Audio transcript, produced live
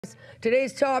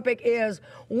Today's topic is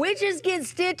witches get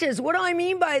stitches. What do I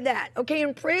mean by that? Okay,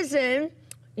 in prison,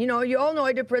 you all know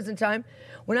I did prison time.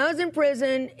 When I was in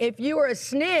prison, if you were a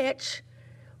snitch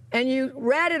and you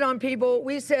ratted on people,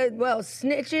 we said, well,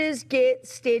 snitches get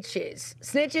stitches.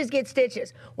 Snitches get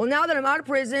stitches. Well, now that I'm out of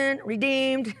prison,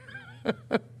 redeemed,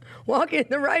 walking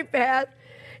the right path,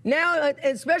 now,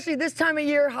 especially this time of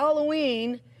year,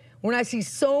 Halloween, when I see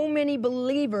so many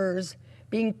believers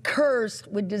being cursed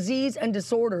with disease and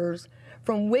disorders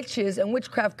from witches and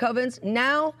witchcraft covens,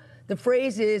 now the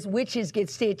phrase is witches get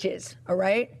stitches, all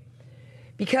right?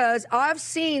 Because I've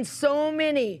seen so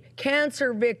many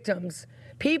cancer victims,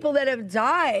 people that have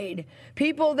died,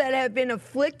 people that have been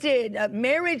afflicted,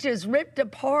 marriages ripped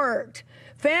apart,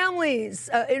 families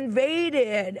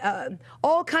invaded,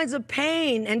 all kinds of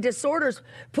pain and disorders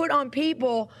put on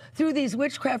people through these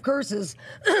witchcraft curses.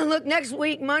 Look, next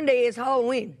week, Monday, is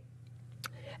Halloween.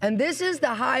 And this is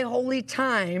the high holy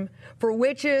time for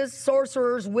witches,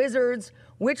 sorcerers, wizards,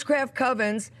 witchcraft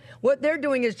covens. What they're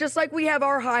doing is just like we have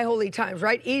our high holy times,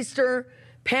 right? Easter,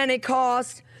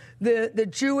 Pentecost, the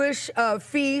Jewish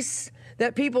feasts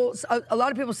that a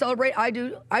lot of people celebrate.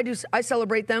 I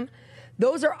celebrate them.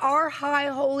 Those are our high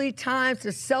holy times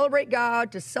to celebrate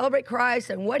God, to celebrate Christ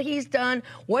and what he's done,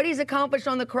 what he's accomplished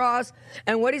on the cross,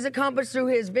 and what he's accomplished through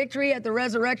his victory at the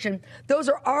resurrection. Those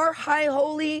are our high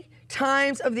holy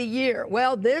times of the year.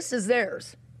 Well, this is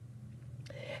theirs.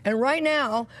 And right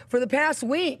now, for the past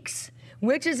weeks,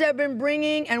 witches have been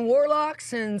bringing, and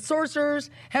warlocks and sorcerers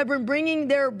have been bringing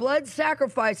their blood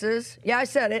sacrifices, yeah, I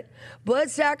said it, blood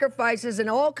sacrifices and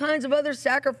all kinds of other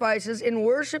sacrifices in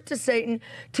worship to Satan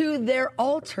to their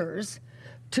altars,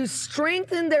 to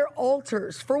strengthen their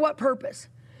altars. For what purpose?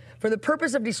 For the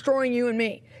purpose of destroying you and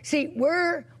me. See,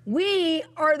 we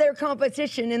are their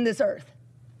competition in this earth.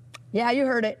 Yeah, you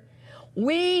heard it.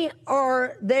 We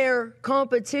are their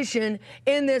competition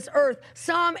in this earth.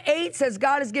 Psalm 8 says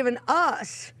God has given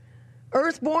us,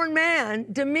 earthborn man,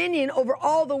 dominion over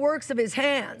all the works of his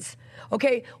hands.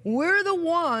 Okay, we're the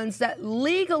ones that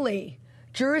legally,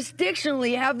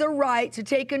 jurisdictionally have the right to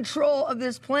take control of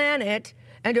this planet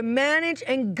and to manage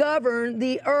and govern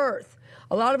the earth.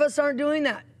 A lot of us aren't doing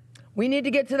that. We need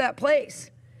to get to that place.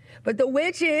 But the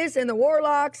witches and the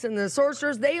warlocks and the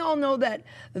sorcerers, they all know that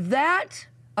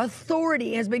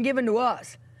authority has been given to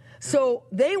us. So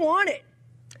they want it.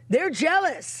 They're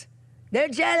jealous. They're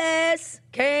jealous,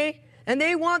 okay? And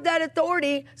they want that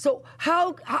authority. So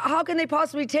how can they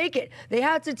possibly take it? They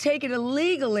have to take it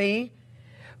illegally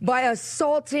by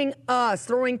assaulting us,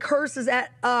 throwing curses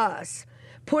at us,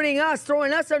 throwing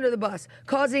us under the bus,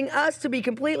 causing us to be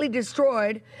completely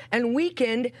destroyed and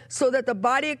weakened so that the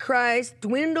body of Christ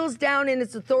dwindles down in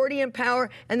its authority and power,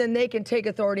 and then they can take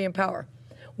authority and power.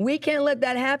 We can't let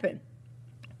that happen.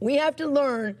 We have to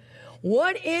learn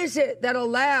what is it that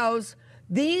allows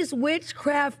these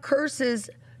witchcraft curses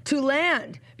to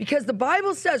land. Because the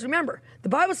Bible says, remember, the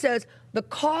Bible says the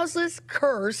causeless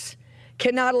curse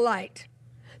cannot alight.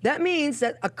 That means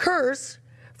that a curse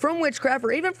from witchcraft,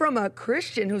 or even from a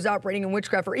Christian who's operating in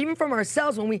witchcraft, or even from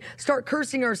ourselves when we start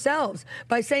cursing ourselves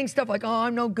by saying stuff like, oh,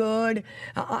 I'm no good,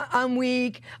 I'm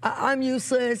weak, I'm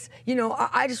useless,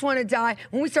 I just want to die.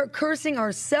 When we start cursing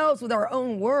ourselves with our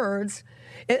own words,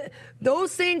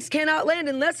 those things cannot land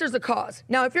unless there's a cause.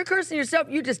 Now, if you're cursing yourself,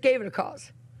 you just gave it a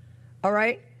cause, all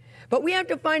right? But we have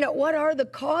to find out what are the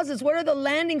causes, what are the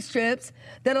landing strips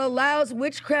that allows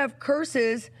witchcraft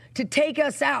curses to take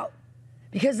us out.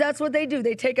 Because that's what they do.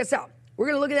 They take us out. We're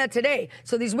going to look at that today.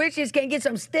 So these witches can get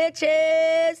some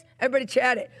stitches. Everybody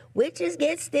chat it. Witches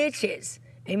get stitches.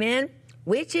 Amen?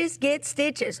 Witches get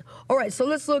stitches. All right, so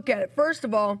let's look at it. First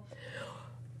of all,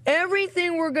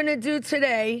 everything we're going to do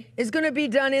today is going to be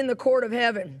done in the court of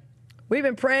heaven. We've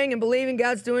been praying and believing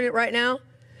God's doing it right now.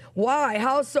 Why?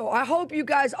 How so? I hope you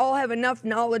guys all have enough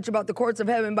knowledge about the courts of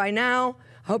heaven by now.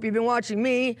 I hope you've been watching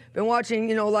me,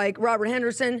 like Robert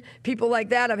Henderson, people like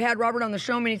that. I've had Robert on the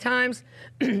show many times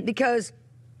because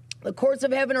the courts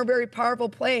of heaven are a very powerful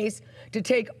place to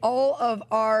take all of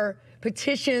our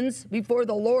petitions before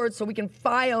the Lord so we can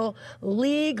file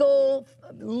legal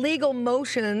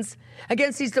motions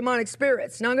against these demonic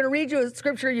spirits. Now I'm going to read you a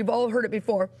scripture. You've all heard it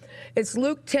before. It's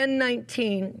Luke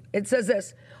 10:19. It says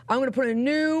this. I'm going to put a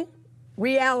new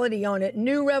reality on it,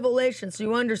 new revelation so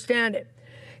you understand it.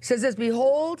 It says this,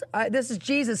 behold, this is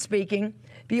Jesus speaking,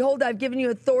 behold, I've given you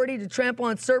authority to trample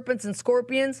on serpents and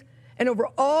scorpions and over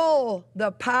all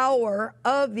the power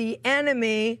of the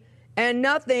enemy, and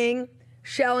nothing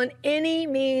shall in any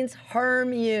means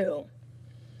harm you.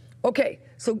 Okay,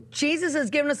 so Jesus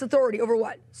has given us authority over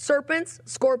what? Serpents,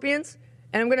 scorpions,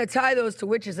 and I'm going to tie those to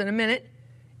witches in a minute,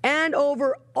 and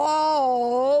over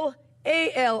all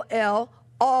A-L-L,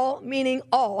 all meaning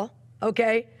all,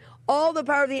 okay? All the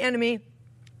power of the enemy,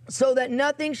 so that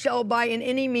nothing shall by in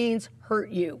any means hurt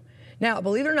you. Now,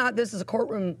 believe it or not, this is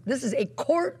a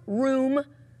courtroom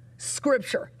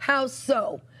scripture. How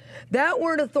so? That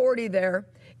word authority there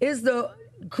is the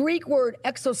Greek word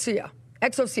exousia.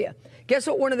 Exousia. Guess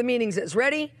what one of the meanings is?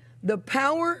 Ready? The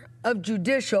power of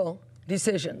judicial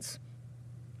decisions.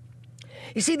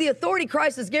 You see, the authority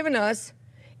Christ has given us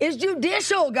is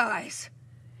judicial, guys.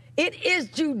 It is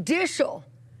judicial.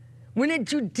 When a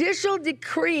judicial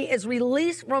decree is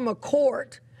released from a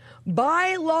court,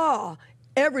 by law,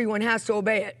 everyone has to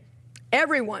obey it.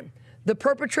 Everyone. The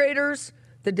perpetrators,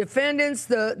 the defendants,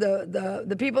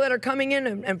 the people that are coming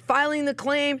in and filing the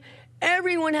claim,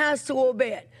 everyone has to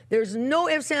obey it. There's no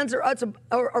ifs, ands,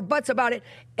 or buts about it,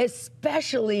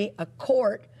 especially a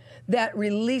court that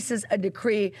releases a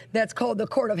decree that's called the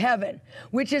court of heaven,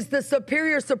 which is the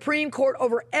superior supreme court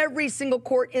over every single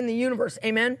court in the universe.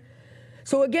 Amen?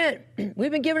 So again,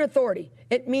 we've been given authority.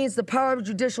 It means the power of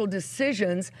judicial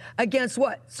decisions against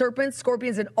what? Serpents,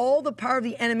 scorpions, and all the power of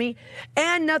the enemy,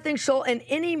 and nothing shall in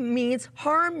any means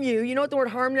harm you. You know what the word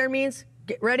harm there means?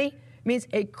 Get ready? It means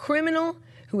a criminal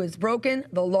who has broken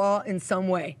the law in some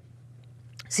way.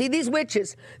 See, these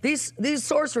witches, these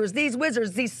sorcerers, these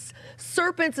wizards, these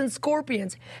serpents and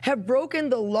scorpions have broken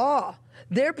the law.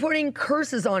 They're putting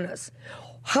curses on us.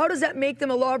 How does that make them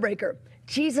a lawbreaker?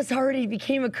 Jesus already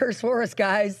became a curse for us,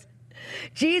 guys.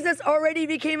 Jesus already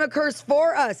became a curse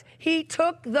for us. He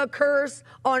took the curse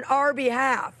on our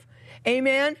behalf.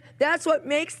 Amen? That's what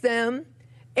makes them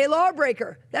a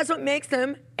lawbreaker. That's what makes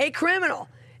them a criminal.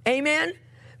 Amen?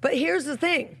 But here's the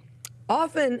thing.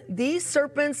 Often these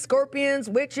serpents, scorpions,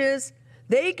 witches,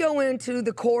 they go into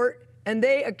the court and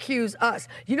they accuse us.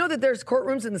 You know that there's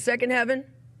courtrooms in the second heaven?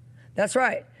 That's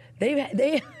right.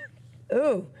 They've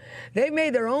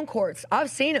made their own courts. I've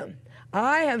seen them.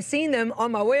 I have seen them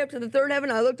on my way up to the third heaven.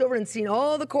 I looked over and seen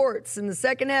all the courts in the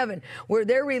second heaven where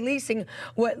they're releasing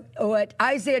what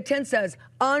Isaiah 10 says,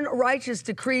 unrighteous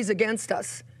decrees against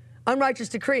us. Unrighteous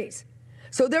decrees.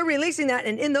 So they're releasing that,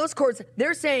 and in those courts,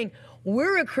 they're saying,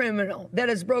 we're a criminal that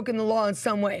has broken the law in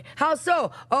some way. How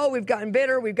so? Oh, we've gotten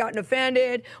bitter, we've gotten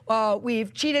offended,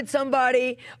 we've cheated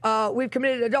somebody, we've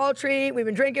committed adultery, we've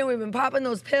been drinking, we've been popping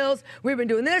those pills, we've been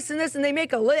doing this and this, and they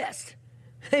make a list.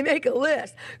 They make a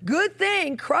list. Good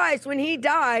thing Christ, when he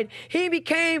died, he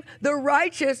became the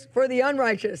righteous for the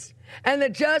unrighteous and the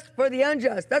just for the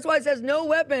unjust. That's why it says no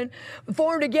weapon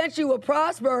formed against you will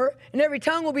prosper and every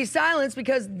tongue will be silenced,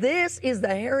 because this is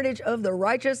the heritage of the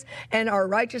righteous and our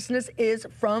righteousness is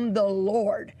from the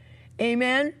Lord.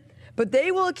 Amen? But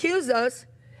they will accuse us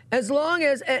as long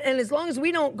as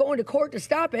we don't go into court to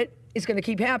stop it, it's going to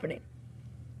keep happening.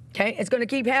 Okay? It's going to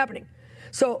keep happening.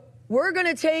 So we're going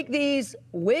to take these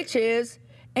witches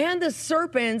and the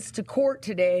serpents to court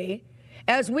today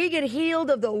as we get healed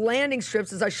of the landing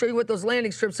strips, as I show you what those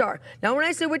landing strips are. Now, when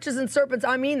I say witches and serpents,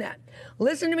 I mean that.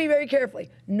 Listen to me very carefully.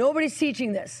 Nobody's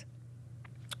teaching this.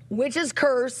 Witches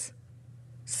curse,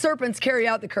 serpents carry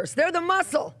out the curse. They're the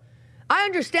muscle. I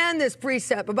understand this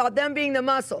precept about them being the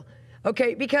muscle,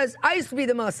 okay, because I used to be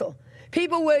the muscle.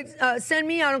 People would send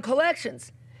me out on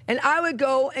collections, and I would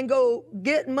go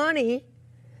get money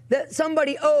that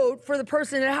somebody owed for the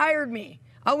person that hired me.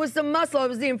 I was the muscle. I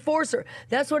was the enforcer.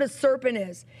 That's what a serpent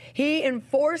is. He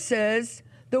enforces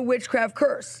the witchcraft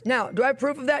curse. Now, do I have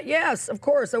proof of that? Yes, of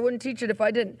course. I wouldn't teach it if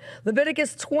I didn't.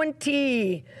 Leviticus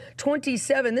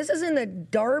 20:27. This is in the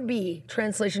Darby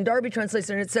translation.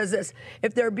 And it says this: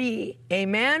 if there be a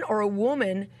man or a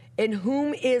woman in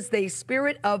whom is the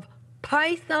spirit of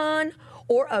Python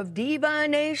or of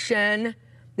divination,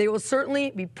 they will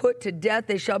certainly be put to death.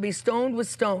 They shall be stoned with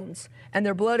stones, and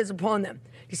their blood is upon them.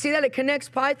 You see that? It connects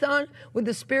Python with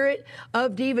the spirit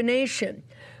of divination.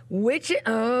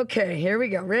 Okay, here we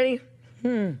go. Ready?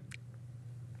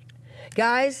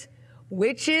 Guys,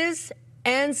 witches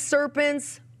and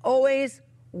serpents always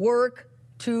work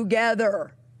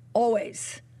together.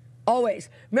 Always. Always.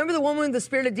 Remember the woman with the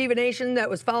spirit of divination that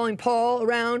was following Paul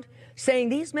around, saying,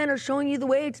 these men are showing you the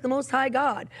way to the Most High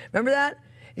God. Remember that?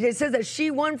 It says that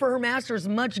she won for her masters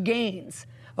much gains.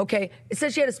 Okay, it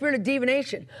says she had a spirit of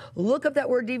divination. Look up that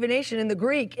word divination in the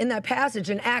Greek in that passage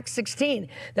in Acts 16.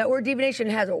 That word divination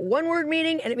has a one-word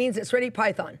meaning, and it means it's ready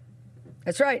Python.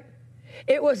 That's right.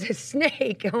 It was a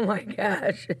snake. Oh my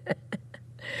gosh.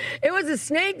 It was a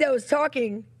snake that was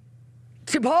talking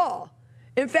to Paul.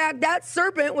 In fact, that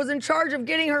serpent was in charge of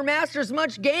getting her masters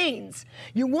much gains.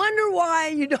 You wonder why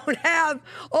you don't have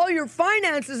all your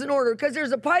finances in order, because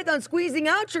there's a python squeezing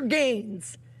out your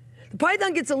gains. The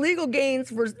python gets illegal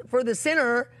gains for the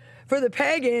sinner for the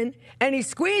pagan, and he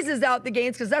squeezes out the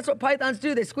gains, because that's what pythons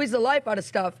do. They squeeze the life out of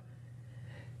stuff.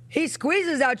 He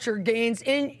squeezes out your gains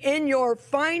in your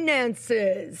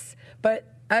finances.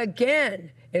 But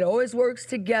again, it always works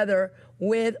together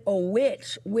with a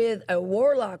witch, with a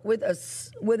warlock, with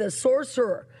a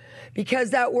sorcerer. Because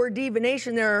that word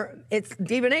divination there, it's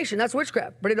divination, that's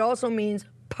witchcraft, but it also means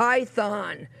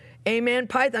python. Amen,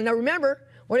 python. Now remember,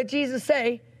 what did Jesus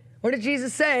say? What did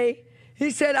Jesus say? He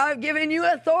said, I've given you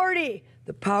authority,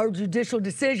 the power of judicial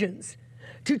decisions,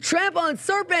 to trample on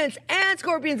serpents and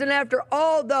scorpions, and after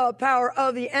all the power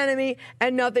of the enemy,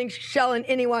 and nothing shall in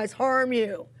any wise harm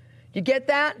you. You get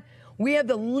that? We have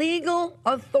the legal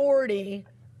authority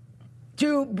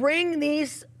to bring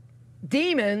these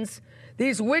demons,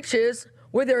 these witches,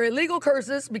 with their illegal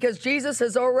curses, because Jesus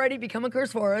has already become a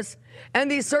curse for us,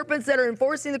 and these serpents that are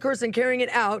enforcing the curse and carrying it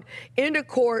out into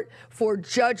court for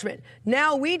judgment.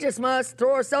 Now we just must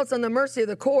throw ourselves on the mercy of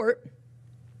the court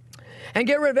and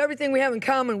get rid of everything we have in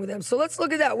common with them. So let's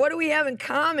look at that. What do we have in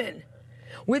common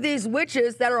with these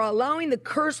witches that are allowing the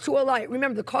curse to alight?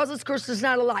 Remember, the causeless curse does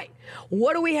not alight.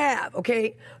 What do we have?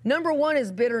 Okay, number one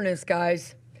is bitterness,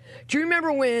 guys. Do you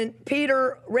remember when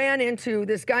Peter ran into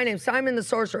this guy named Simon the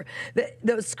sorcerer?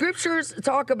 The scriptures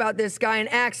talk about this guy in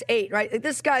Acts 8, right?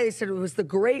 This guy, they said, was the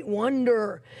great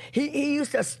wonder. He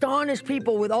used to astonish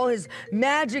people with all his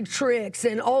magic tricks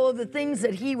and all of the things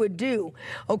that he would do,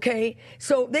 okay?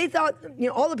 So they thought,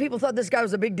 all the people thought this guy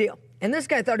was a big deal. And this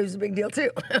guy thought he was a big deal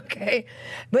too, okay?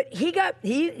 But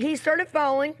he started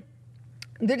following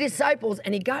the disciples,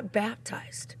 and he got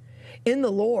baptized in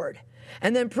the Lord.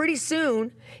 And then pretty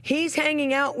soon, he's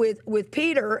hanging out with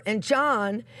Peter and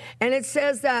John, and it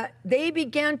says that they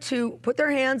began to put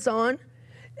their hands on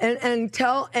and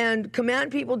tell and command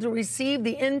people to receive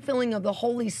the infilling of the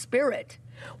Holy Spirit.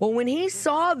 Well, when he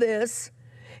saw this,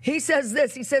 he says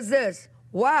this,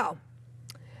 wow.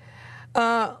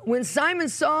 When Simon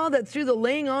saw that through the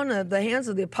laying on of the hands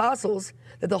of the apostles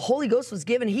that the Holy Ghost was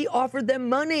given, he offered them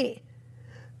money.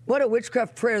 What a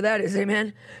witchcraft prayer that is,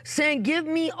 amen. Saying, give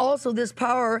me also this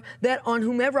power, that on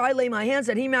whomever I lay my hands,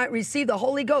 that he might receive the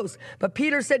Holy Ghost. But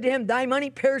Peter said to him, thy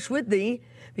money perish with thee,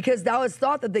 because thou hast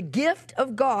thought that the gift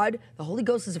of God, the Holy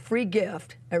Ghost is a free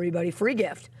gift, everybody, free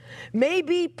gift, may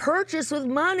be purchased with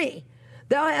money.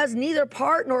 Thou hast neither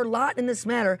part nor lot in this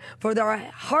matter, for thy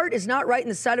heart is not right in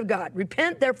the sight of God.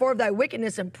 Repent therefore of thy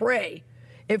wickedness and pray,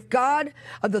 if God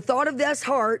of the thought of this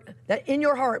heart, that in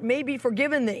your heart may be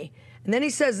forgiven thee. And then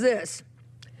he says this,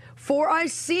 for I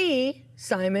see,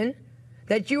 Simon,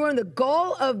 that you are in the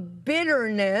gall of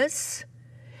bitterness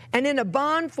and in a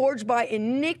bond forged by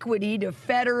iniquity to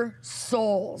fetter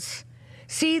souls.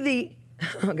 See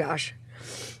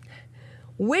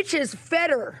witches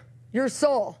fetter your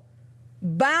soul.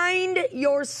 Bind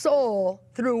your soul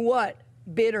through what?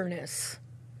 Bitterness.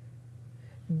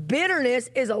 Bitterness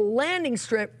is a landing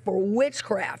strip for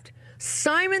witchcraft.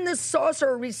 Simon the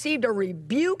sorcerer received a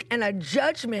rebuke and a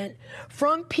judgment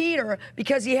from Peter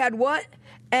because he had what?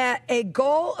 A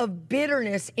gall of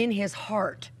bitterness in his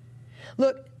heart.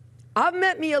 Look, I've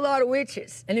met me a lot of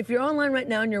witches, and if you're online right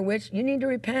now and you're a witch, you need to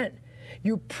repent.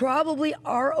 You probably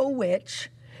are a witch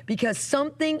because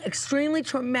something extremely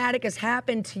traumatic has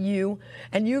happened to you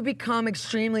and you become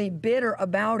extremely bitter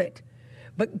about it.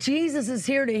 But Jesus is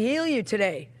here to heal you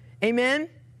today. Amen?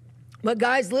 But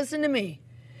guys, listen to me.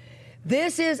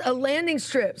 This is a landing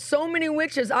strip. So many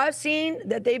witches I've seen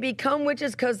that they become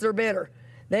witches because they're bitter.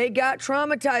 They got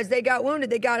traumatized, they got wounded,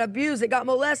 they got abused, they got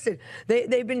molested,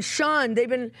 they've been shunned,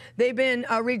 they've been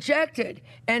rejected,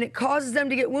 and it causes them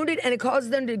to get wounded, and it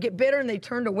causes them to get bitter, and they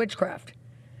turn to witchcraft.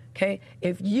 Okay,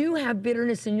 if you have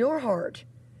bitterness in your heart,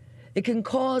 it can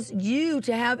cause you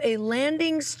to have a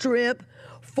landing strip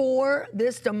for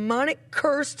this demonic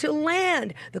curse to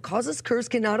land. The causeless curse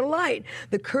cannot alight.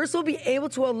 The curse will be able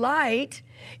to alight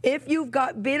if you've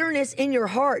got bitterness in your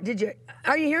heart.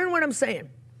 Are you hearing what I'm saying?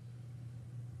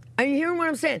 Are you hearing what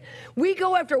I'm saying? We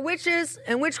go after witches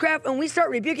and witchcraft and we start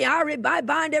rebuking. I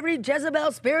bind every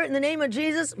Jezebel spirit in the name of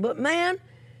Jesus. But man,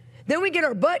 then we get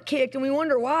our butt kicked and we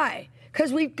wonder why.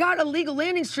 Because we've got a legal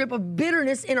landing strip of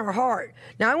bitterness in our heart.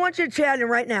 Now I want you to chat in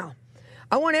right now.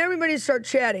 I want everybody to start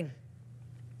chatting.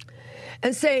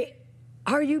 And say,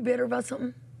 are you bitter about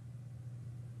something?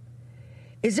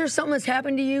 Is there something that's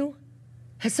happened to you?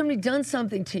 Has somebody done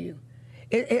something to you?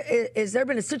 Has there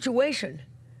been a situation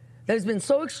that has been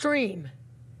so extreme,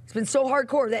 it's been so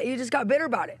hardcore that you just got bitter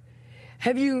about it?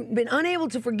 Have you been unable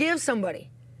to forgive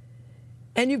somebody?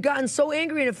 And you've gotten so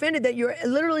angry and offended that you're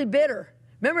literally bitter.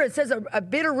 Remember, it says a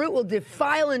bitter root will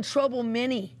defile and trouble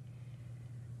many.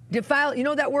 Defile, you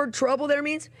know what that word trouble there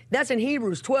means? That's in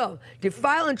Hebrews 12.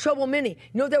 Defile and trouble many. You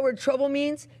know what that word trouble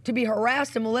means? To be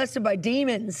harassed and molested by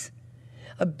demons.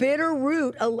 A bitter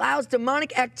root allows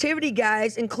demonic activity,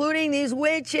 guys, including these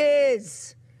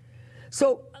witches.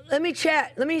 So let me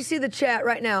chat. Let me see the chat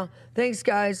right now. Thanks,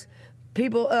 guys.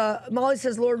 People, Molly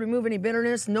says, Lord, remove any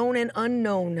bitterness, known and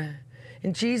unknown.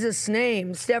 In Jesus'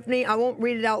 name. Stephanie, I won't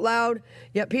read it out loud.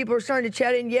 Yet people are starting to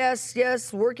chat in. Yes,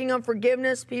 yes, working on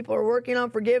forgiveness. People are working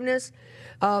on forgiveness.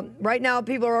 Right now,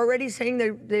 people are already saying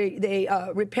they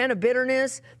repent of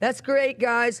bitterness. That's great,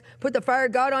 guys. Put the fire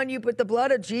of God on you. Put the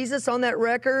blood of Jesus on that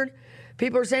record.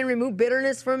 People are saying, remove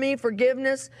bitterness from me,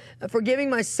 forgiveness. Forgiving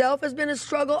myself has been a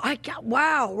struggle.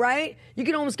 Wow, right? You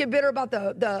can almost get bitter about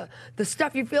the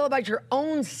stuff you feel about your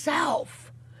own self.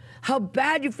 How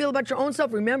bad you feel about your own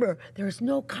self. Remember, there is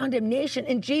no condemnation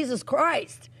in Jesus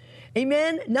Christ.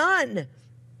 Amen? None.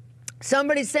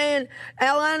 Somebody saying,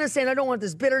 Alana's saying, I don't want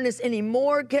this bitterness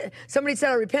anymore. Somebody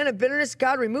said, I repent of bitterness.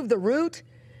 God, remove the root.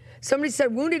 Somebody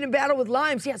said, wounded in battle with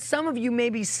limes. Yeah, some of you may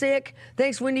be sick.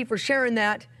 Thanks, Wendy, for sharing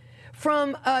that.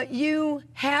 From you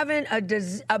having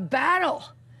a battle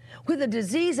with a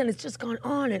disease, and it's just gone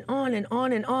on and on and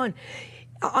on and on.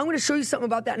 I'm going to show you something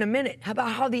about that in a minute,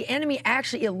 about how the enemy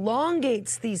actually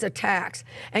elongates these attacks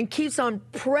and keeps on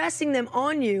pressing them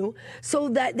on you so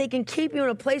that they can keep you in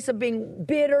a place of being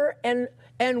bitter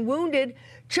and wounded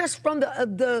just from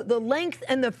the length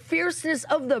and the fierceness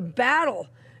of the battle.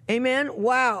 Amen?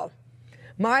 Wow.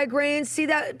 Migraines, see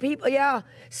that, people? Yeah.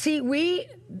 See,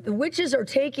 the witches are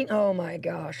taking, oh my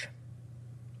gosh,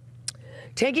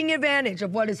 taking advantage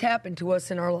of what has happened to us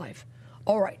in our life.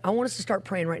 All right, I want us to start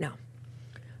praying right now.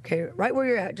 Okay, right where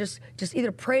you're at, just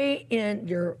either pray in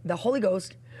the Holy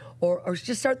Ghost or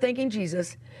just start thanking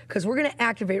Jesus, because we're going to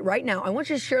activate right now. I want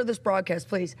you to share this broadcast,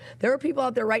 please. There are people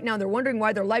out there right now, they're wondering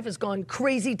why their life has gone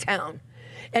crazy town.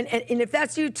 And if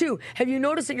that's you too, have you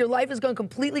noticed that your life has gone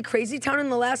completely crazy town in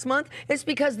the last month? It's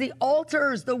because the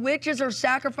altars, the witches are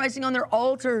sacrificing on their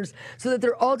altars so that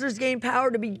their altars gain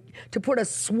power to put a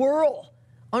swirl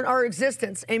on our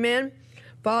existence. Amen?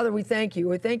 Father, we thank you.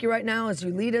 We thank you right now as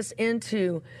you lead us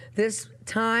into this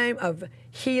time of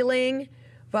healing.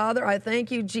 Father, I thank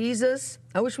you, Jesus.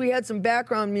 I wish we had some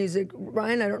background music.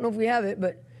 Ryan, I don't know if we have it,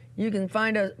 but you can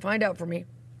find out for me.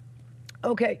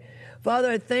 Okay. Father,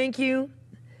 I thank you.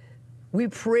 We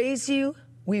praise you.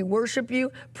 We worship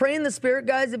you. Pray in the Spirit,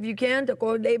 guys, if you can.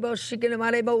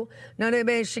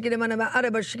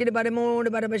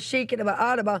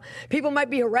 People might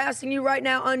be harassing you right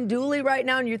now, unduly right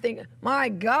now, and you're thinking, my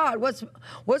God,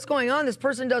 what's going on? This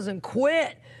person doesn't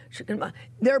quit.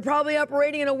 They're probably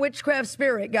operating in a witchcraft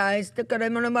spirit, guys.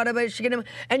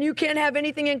 And you can't have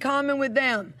anything in common with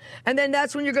them. And then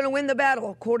that's when you're going to win the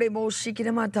battle.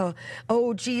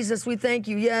 Oh, Jesus, we thank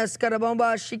you. Yes. Come on,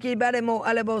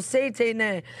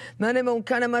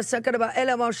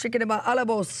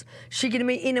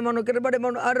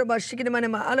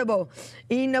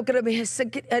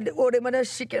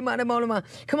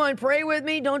 pray with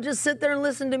me. Don't just sit there and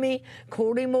listen to me.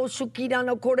 We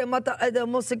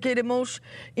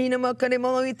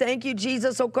thank you,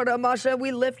 Jesus.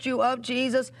 We lift you up,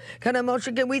 Jesus.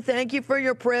 We thank you for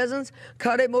your presence.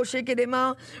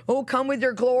 Oh, come with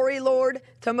your glory, Lord,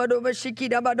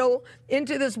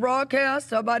 into this broadcast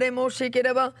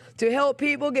to help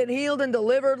people get healed and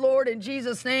delivered, Lord, in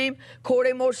Jesus' name.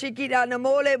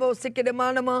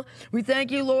 We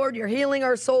thank you, Lord. You're healing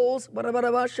our souls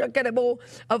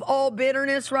of all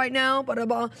bitterness right now.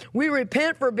 We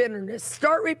repent for bitterness.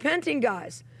 Start repenting,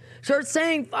 guys. Start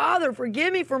saying, Father,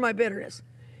 forgive me for my bitterness.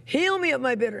 Heal me of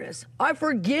my bitterness. I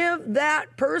forgive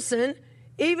that person,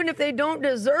 even if they don't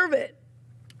deserve it.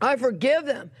 I forgive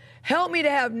them. Help me to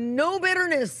have no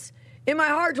bitterness in my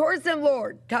heart towards them,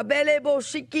 Lord.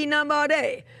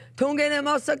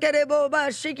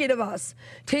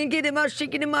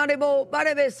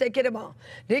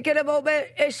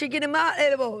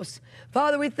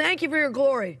 Father, we thank you for your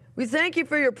glory. We thank you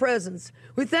for your presence.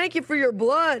 We thank you for your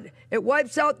blood. It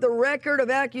wipes out the record of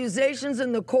accusations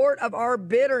in the court of our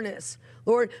bitterness.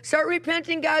 Lord, start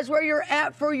repenting, guys, where you're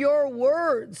at for your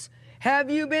words.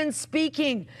 Have you been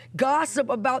speaking gossip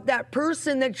about that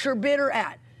person that you're bitter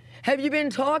at? Have you been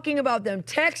talking about them,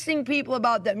 texting people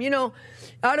about them? You know,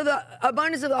 out of the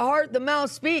abundance of the heart, the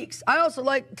mouth speaks. I also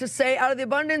like to say, out of the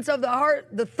abundance of the heart,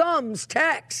 the thumbs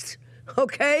text,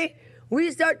 okay?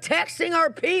 We start texting our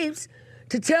peeps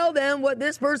to tell them what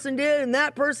this person did and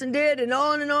that person did and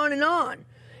on and on and on.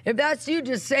 If that's you,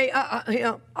 just say,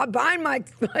 I bind my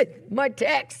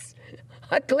texts.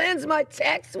 I cleanse my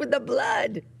texts with the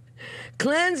blood.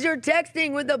 Cleanse your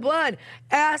texting with the blood.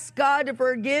 Ask God to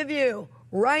forgive you.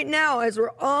 right now as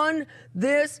we're on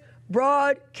this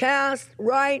broadcast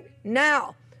right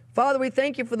now. Father, we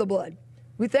thank you for the blood.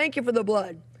 We thank you for the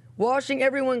blood, washing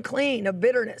everyone clean of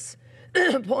bitterness,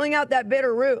 pulling out that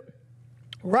bitter root.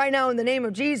 Right now in the name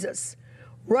of Jesus.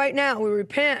 Right now we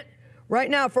repent. Right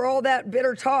now for all that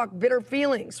bitter talk, bitter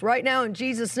feelings. Right now in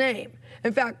Jesus' name.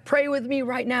 In fact, pray with me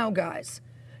right now, guys,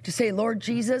 to say, Lord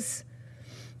Jesus,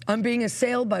 I'm being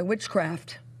assailed by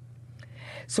witchcraft.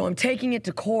 So I'm taking it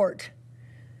to court.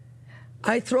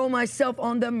 I throw myself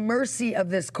on the mercy of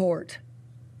this court.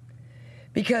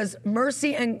 Because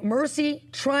mercy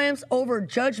triumphs over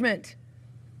judgment.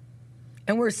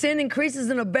 And where sin increases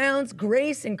and abounds,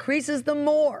 grace increases the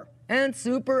more and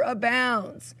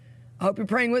superabounds. I hope you're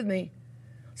praying with me.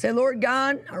 Say, Lord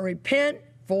God, I repent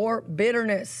for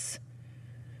bitterness.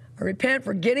 I repent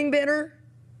for getting bitter,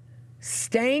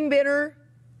 staying bitter,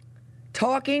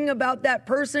 talking about that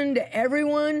person to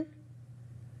everyone,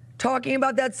 talking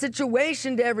about that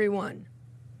situation to everyone.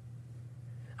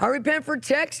 I repent for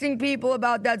texting people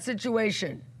about that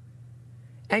situation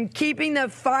and keeping the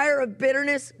fire of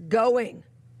bitterness going.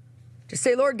 Just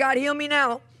say, Lord God, heal me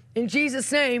now in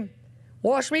Jesus' name.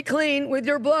 Wash me clean with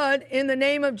your blood in the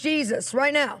name of Jesus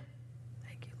right now.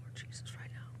 Thank you, Lord Jesus,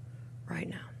 right now. Right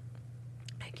now.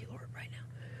 Thank you, Lord, right now.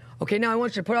 Okay, now I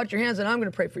want you to put out your hands and I'm going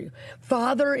to pray for you.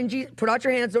 Father, in Jesus, put out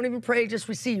your hands. Don't even pray, just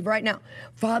receive right now.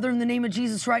 Father, in the name of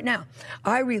Jesus right now,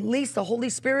 I release the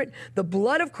Holy Spirit, the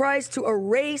blood of Christ to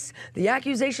erase the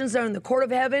accusations that are in the court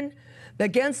of heaven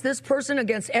against this person,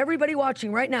 against everybody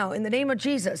watching right now, in the name of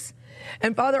Jesus.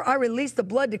 And Father, I release the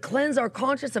blood to cleanse our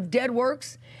conscience of dead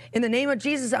works in the name of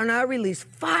Jesus. And I release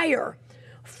fire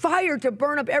to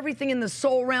burn up everything in the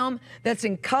soul realm that's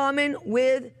in common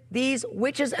with these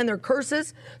witches and their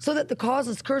curses, so that the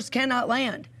causeless curse cannot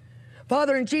land.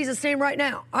 Father, in Jesus' name right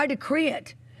now, I decree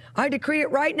it. I decree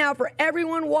it right now for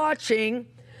everyone watching.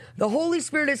 The Holy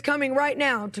Spirit is coming right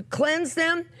now to cleanse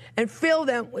them and fill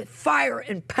them with fire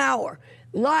and power,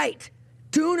 light,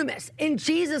 dunamis, in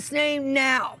Jesus' name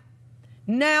now.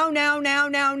 Now, in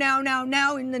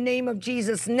the name of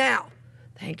Jesus, now.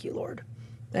 Thank you, Lord.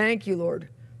 Thank you, Lord.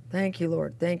 Thank you,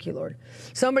 Lord. Thank you, Lord.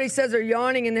 Somebody says they're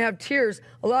yawning and they have tears.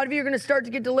 A lot of you are going to start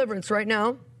to get deliverance right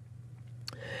now.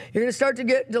 You're going to start to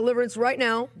get deliverance right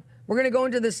now. We're going to go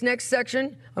into this next section.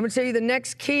 I'm going to tell you the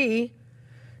next key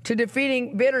to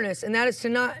defeating bitterness, and that is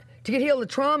to get healed of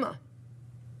trauma.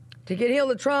 To get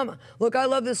healed of trauma. Look, I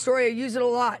love this story. I use it a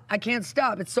lot. I can't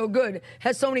stop. It's so good. It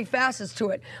has so many facets to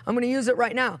it. I'm going to use it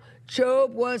right now.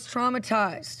 Job was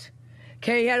traumatized.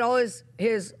 Okay, he had all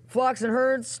his flocks and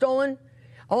herds stolen.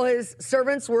 All his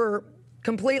servants were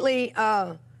completely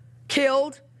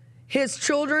killed. His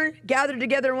children gathered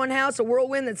together in one house. A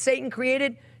whirlwind that Satan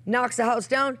created knocks the house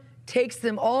down, takes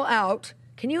them all out.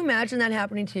 Can you imagine that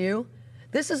happening to you?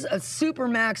 This is a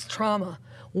supermax trauma,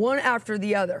 one after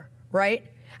the other, right?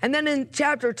 And then in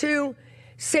chapter 2,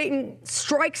 Satan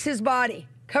strikes his body,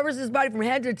 covers his body from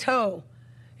head to toe.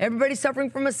 Everybody's suffering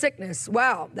from a sickness.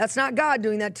 Wow, that's not God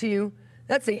doing that to you.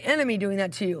 That's the enemy doing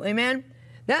that to you, amen?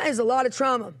 That is a lot of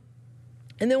trauma.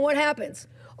 And then what happens?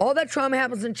 All that trauma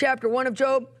happens in chapter 1 of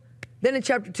Job, then in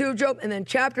chapter 2 of Job, and then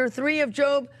chapter 3 of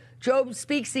Job. Job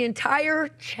speaks the entire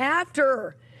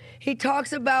chapter. He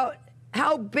talks about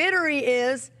how bitter he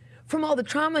is from all the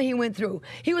trauma he went through.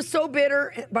 He was so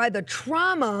bitter by the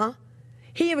trauma,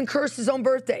 he even cursed his own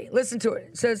birthday. Listen to it.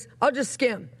 It says, I'll just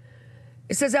skim.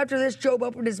 It says, after this, Job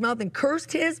opened his mouth and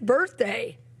cursed his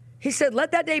birthday. He said,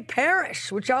 let that day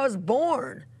perish, which I was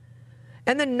born.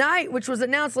 And the night which was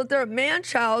announced, let there a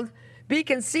man-child be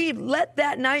conceived. Let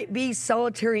that night be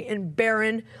solitary and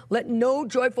barren. Let no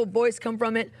joyful voice come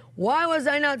from it. Why was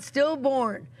I not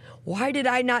stillborn? Why did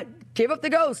I not give up the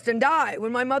ghost and die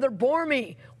when my mother bore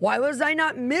me? Why was I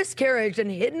not miscarried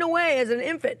and hidden away as an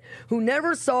infant who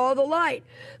never saw the light?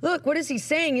 Look, what is he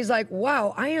saying? He's like,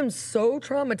 wow, I am so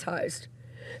traumatized.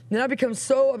 And I become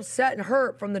so upset and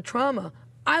hurt from the trauma.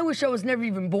 I wish I was never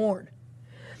even born.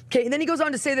 Okay, and then he goes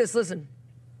on to say this, listen.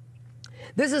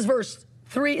 This is verse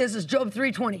 3, this is Job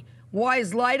 3:20. Why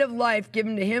is light of life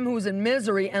given to him who is in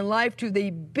misery, and life to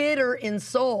the bitter in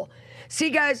soul? See,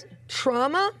 guys,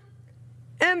 trauma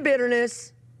and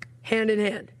bitterness hand in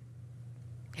hand.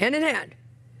 Hand in hand.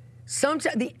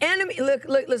 Sometimes the enemy, look,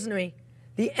 listen to me.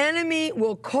 The enemy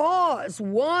will cause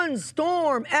one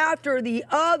storm after the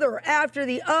other, after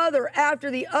the other,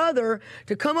 after the other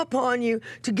to come upon you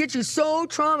to get you so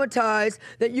traumatized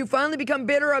that you finally become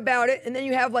bitter about it. And then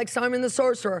you have like Simon the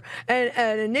sorcerer,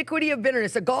 an iniquity of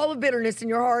bitterness, a gall of bitterness in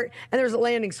your heart, and there's a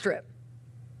landing strip.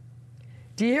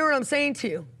 Do you hear what I'm saying to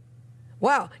you?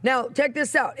 Wow. Now, check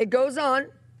this out. It goes on,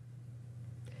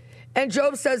 and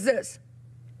Job says this.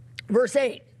 Verse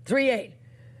 8, 3:8.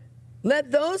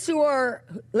 Let those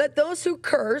who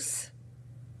curse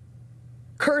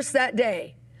that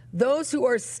day. Those who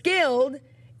are skilled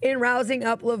in rousing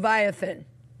up Leviathan.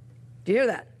 Do you hear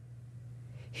that?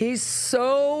 He's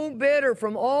so bitter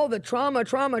from all the trauma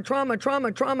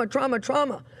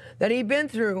that he'd been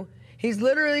through. He's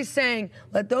literally saying,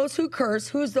 let those who curse,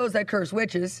 who's those that curse?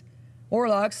 Witches,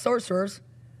 warlocks, sorcerers.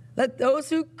 Let those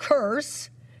who curse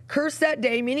that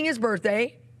day, meaning his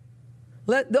birthday.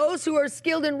 Let those who are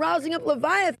skilled in rousing up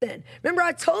Leviathan. Remember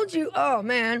I told you, oh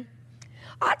man,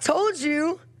 I told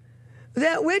you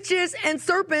that witches and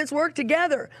serpents work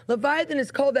together. Leviathan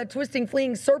is called that twisting,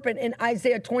 fleeing serpent in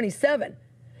Isaiah 27.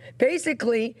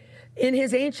 Basically, in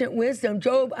his ancient wisdom,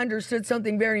 Job understood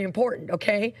something very important,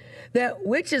 okay? That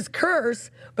witches curse,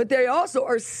 but they also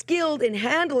are skilled in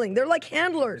handling. They're like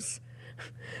handlers.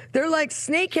 They're like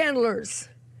snake handlers.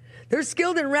 They're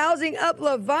skilled in rousing up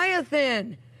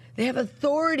Leviathan. They have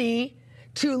authority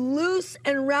to loose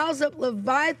and rouse up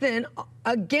Leviathan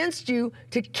against you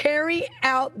to carry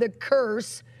out the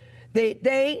curse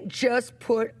they just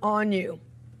put on you.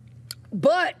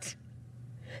 But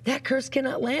that curse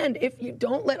cannot land if you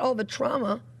don't let all the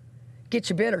trauma get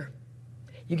you bitter.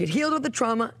 You get healed of the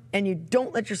trauma and you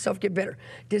don't let yourself get bitter.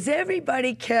 Does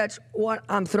everybody catch what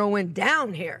I'm throwing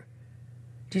down here?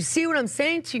 Do you see what I'm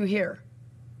saying to you here?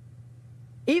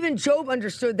 Even Job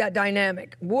understood that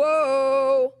dynamic.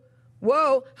 Whoa,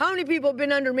 whoa. How many people have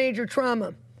been under major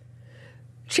trauma?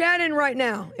 Chat in right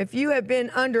now if you have been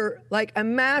under like a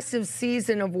massive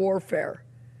season of warfare,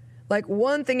 like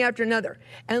one thing after another.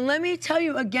 And let me tell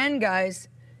you again, guys,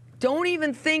 don't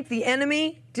even think the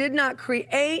enemy did not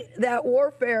create that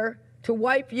warfare to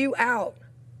wipe you out.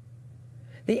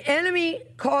 The enemy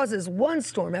causes one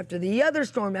storm after the other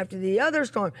storm, after the other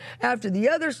storm, after the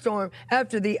other storm,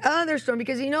 after the other storm,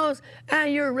 because he knows,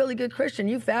 you're a really good Christian.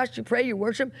 You fast, you pray, you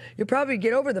worship. You'll probably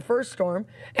get over the first storm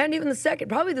and even the second,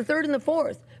 probably the third and the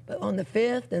fourth. But on the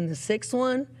fifth and the sixth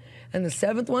one and the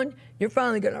seventh one, you're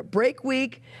finally going to break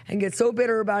weak and get so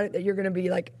bitter about it that you're going to be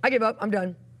like, I give up, I'm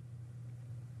done.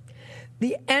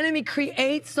 The enemy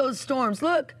creates those storms.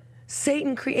 Look.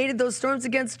 Satan created those storms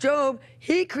against Job.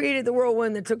 He created the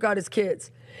whirlwind that took out his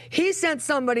kids. He sent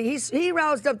somebody, he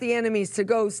roused up the enemies to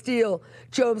go steal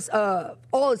Job's,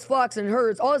 all his flocks and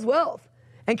herds, all his wealth,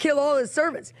 and kill all his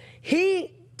servants.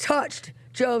 He touched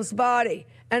Job's body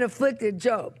and afflicted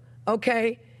Job,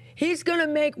 okay? He's going to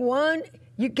make one.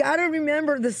 You got to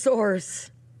remember the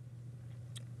source.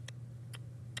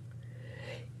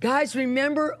 Guys,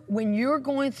 remember when you're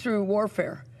going through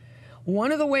warfare,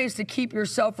 one of the ways to keep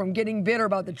yourself from getting bitter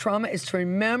about the trauma is to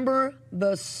remember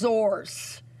the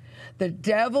source. The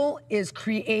devil is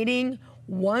creating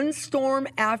one storm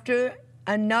after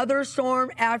another storm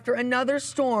after another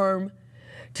storm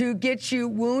to get you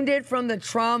wounded from the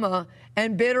trauma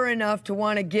and bitter enough to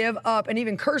want to give up and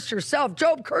even curse yourself.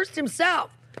 Job cursed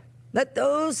himself. Let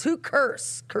those who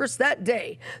curse that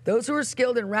day, those who are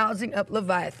skilled in rousing up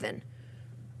Leviathan.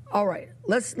 All right,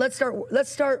 let's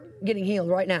start getting healed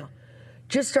right now.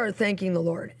 Just start thanking the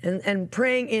Lord and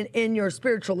praying in your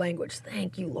spiritual language.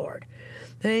 Thank you, Lord.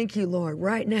 Thank you, Lord.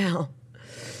 Right now,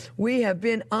 we have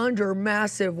been under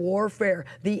massive warfare.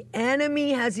 The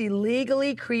enemy has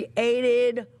illegally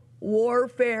created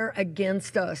warfare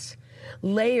against us.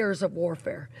 Layers of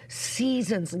warfare,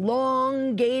 seasons,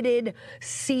 elongated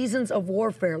seasons of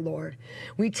warfare, Lord.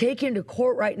 We take you to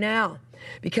court right now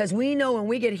because we know when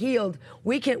we get healed,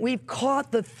 we've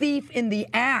caught the thief in the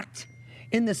act,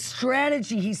 in the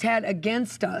strategy he's had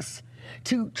against us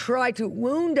to try to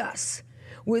wound us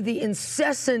with the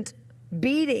incessant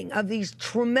beating of these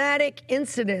traumatic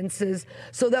incidences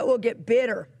so that we'll get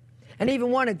bitter and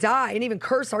even want to die and even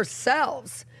curse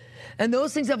ourselves. And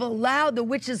those things have allowed the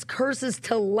witches' curses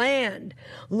to land.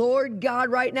 Lord God,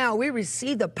 right now, we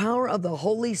receive the power of the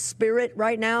Holy Spirit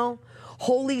right now.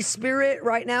 Holy Spirit,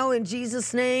 right now, in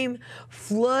Jesus' name,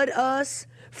 flood us,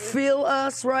 fill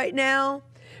us right now.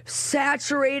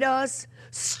 Saturate us,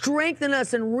 strengthen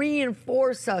us, and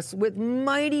reinforce us with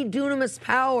mighty dunamis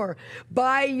power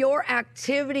by your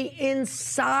activity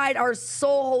inside our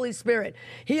soul, Holy Spirit.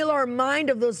 Heal our mind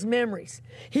of those memories.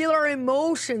 Heal our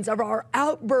emotions of our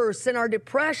outbursts and our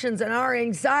depressions and our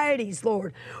anxieties,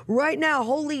 Lord. Right now,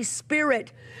 Holy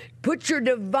Spirit, put your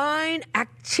divine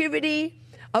activity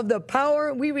of the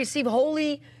power. We receive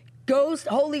Holy Ghost,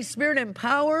 Holy Spirit, and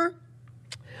power.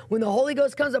 When the Holy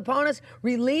Ghost comes upon us,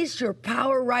 release your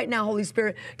power right now, Holy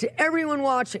Spirit, to everyone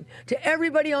watching, to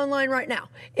everybody online right now.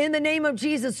 In the name of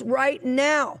Jesus, right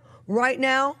now,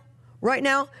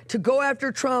 to go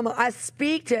after trauma. I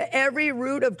speak to every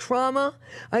root of trauma.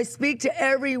 I speak to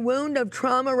every wound of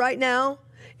trauma right now.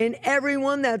 in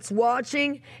everyone that's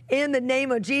watching. In the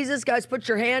name of Jesus, guys, put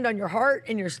your hand on your heart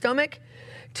and your stomach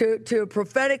to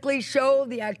prophetically show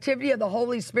the activity of the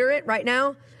Holy Spirit right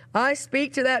now. I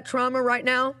speak to that trauma right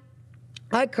now.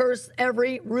 I curse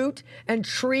every root and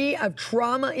tree of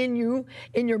trauma in you,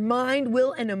 in your mind,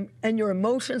 will, and your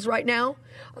emotions right now.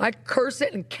 I curse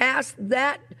it and cast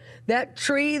that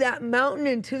tree, that mountain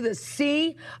into the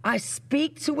sea. I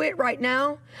speak to it right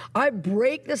now. I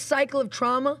break the cycle of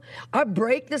trauma. I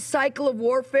break the cycle of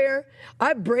warfare.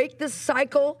 I break the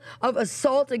cycle of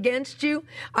assault against you.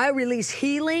 I release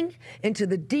healing into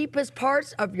the deepest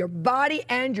parts of your body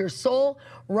and your soul.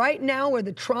 Right now, where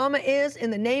the trauma is, in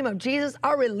the name of Jesus,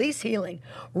 I release healing.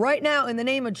 Right now, in the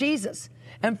name of Jesus.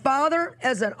 And Father,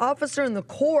 as an officer in the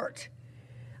court,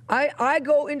 I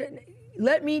go into,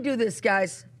 let me do this,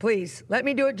 guys, please. Let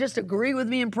me do it. Just agree with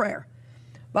me in prayer.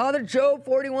 Father, Job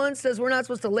 41 says we're not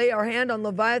supposed to lay our hand on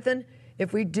Leviathan.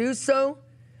 If we do so,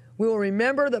 we will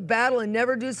remember the battle and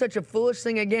never do such a foolish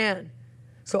thing again.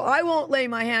 So I won't lay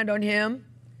my hand on him,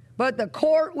 but the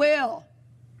court will.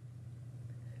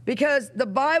 Because the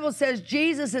Bible says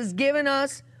Jesus has given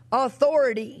us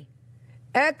authority,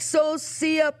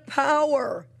 exousia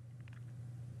power,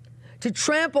 to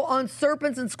trample on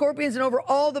serpents and scorpions and over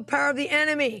all the power of the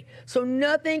enemy. So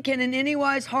nothing can in any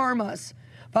wise harm us.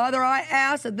 Father, I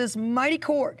ask that this mighty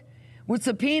court would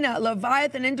subpoena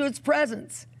Leviathan into its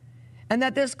presence, and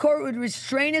that this court would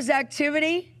restrain his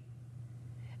activity,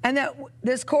 and that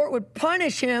this court would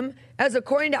punish him, as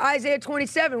according to Isaiah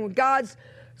 27, with God's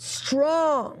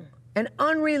strong and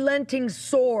unrelenting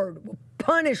sword will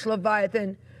punish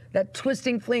Leviathan, that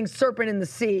twisting, fleeing serpent in the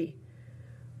sea.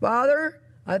 Father,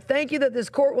 I thank you that this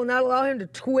court will not allow him to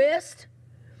twist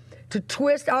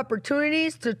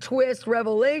opportunities, to twist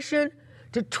revelation,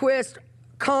 to twist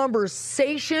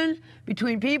conversation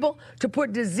between people, to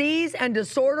put disease and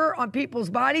disorder on people's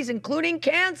bodies, including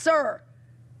cancer.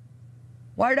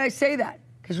 Why did I say that?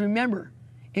 Because remember,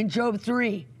 in Job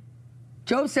 3,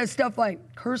 Job says stuff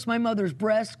like, curse my mother's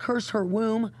breast, curse her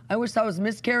womb. I wish that was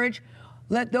miscarriage.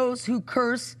 Let those who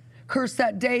curse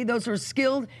that day, those who are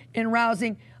skilled in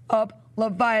rousing up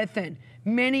Leviathan.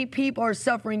 Many people are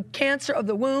suffering cancer of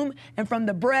the womb and from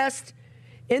the breast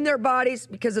in their bodies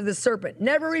because of the serpent.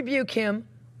 Never rebuke him,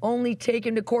 only take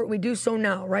him to court. We do so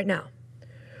now, right now.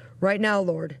 Right now,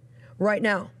 Lord. Right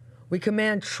now. We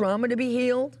command trauma to be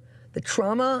healed. The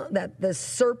trauma that the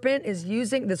serpent is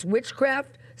using, this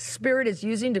witchcraft spirit is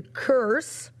using to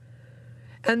curse,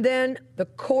 and then the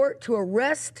court to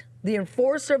arrest the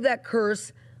enforcer of that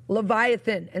curse,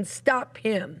 Leviathan, and stop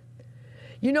him.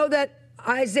 You know that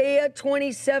Isaiah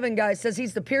 27, guys, says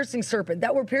he's the piercing serpent.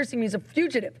 That word piercing means a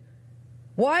fugitive.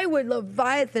 Why would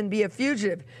Leviathan be a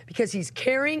fugitive? Because he's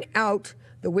carrying out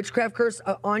the witchcraft curse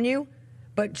on you,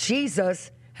 but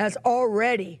Jesus has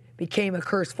already became a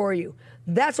curse for you.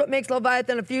 That's what makes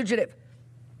Leviathan a fugitive.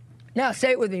 Now,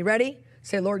 say it with me. Ready?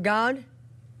 Say, Lord God,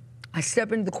 I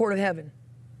step into the court of heaven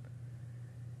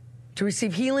to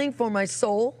receive healing for my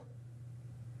soul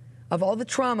of all the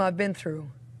trauma I've been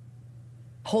through.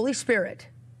 Holy Spirit,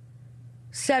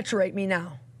 saturate me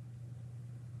now.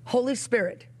 Holy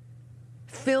Spirit,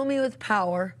 fill me with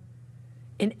power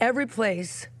in every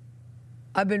place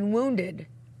I've been wounded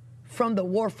from the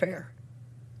warfare.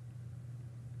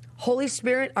 Holy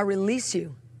Spirit, I release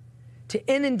you to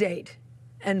inundate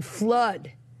and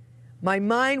flood my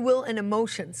mind, will, and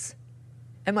emotions,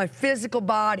 and my physical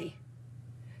body,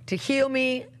 to heal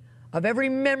me of every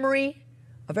memory,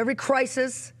 of every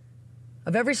crisis,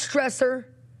 of every stressor,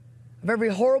 of every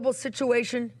horrible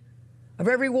situation, of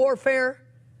every warfare,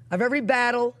 of every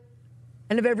battle,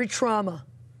 and of every trauma.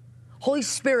 Holy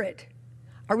Spirit,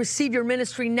 I receive your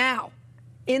ministry now,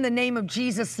 in the name of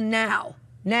Jesus, now.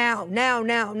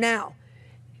 Now.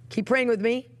 Keep praying with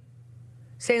me,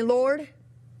 saying, Lord,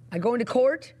 I go into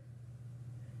court,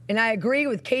 and I agree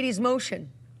with Katie's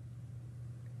motion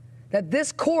that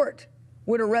this court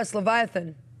would arrest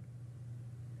Leviathan,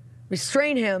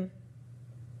 restrain him,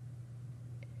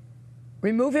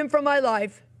 remove him from my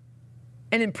life,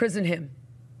 and imprison him.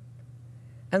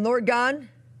 And Lord God,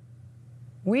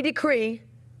 we decree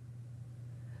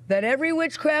that every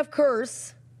witchcraft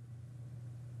curse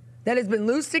that has been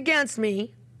loosed against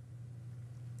me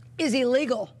is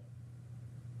illegal,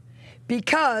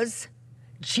 because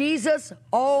Jesus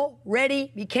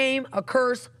already became a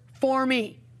curse for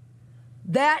me.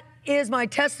 That is my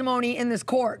testimony in this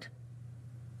court.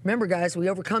 Remember, guys, we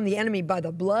overcome the enemy by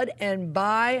the blood and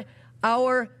by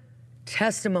our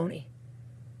testimony.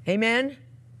 Amen?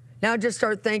 Now just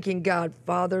start thanking God.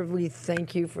 Father, we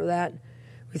thank you for that.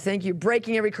 We thank you,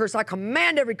 breaking every curse. I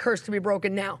command every curse to be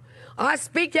broken now. I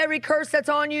speak to every curse that's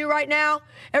on you right now,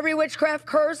 every witchcraft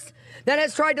curse that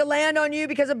has tried to land on you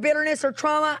because of bitterness or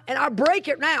trauma, and I break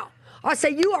it now. I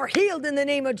say, you are healed in the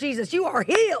name of Jesus. You are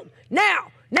healed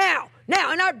now, now,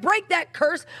 now. And I break that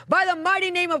curse by the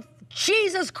mighty name of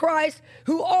Jesus Christ,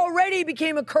 who already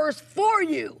became a curse for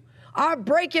you. I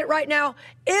break it right now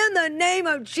in the name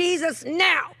of Jesus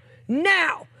now,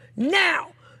 now,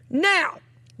 now, now,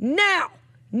 now,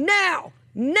 now,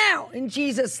 now, in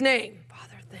Jesus' name.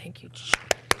 Father, thank you.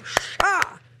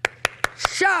 Shah,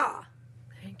 Shah.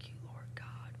 Thank you, Lord God.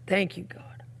 Thank you,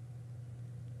 God.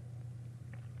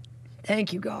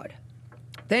 Thank you, God.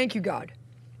 Thank you, God.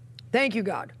 Thank you,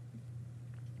 God.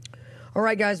 All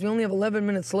right, guys, we only have 11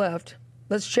 minutes left.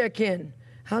 Let's check in.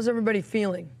 How's everybody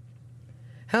feeling?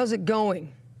 How's it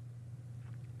going?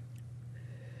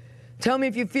 Tell me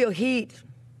if you feel heat,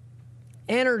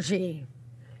 energy,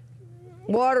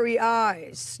 watery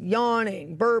eyes,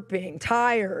 yawning, burping,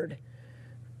 tired,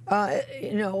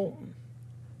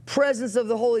 presence of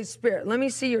the Holy Spirit. Let me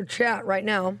see your chat right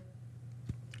now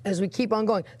as we keep on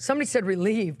going. Somebody said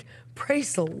relieved.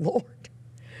 Praise the Lord.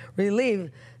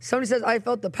 Relieved. Somebody says, I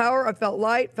felt the power, I felt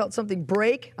light, felt something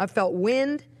break, I felt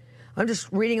wind. I'm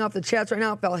just reading off the chats right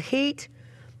now. I felt heat.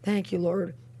 Thank you,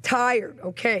 Lord. Tired.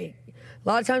 Okay. A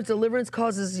lot of times deliverance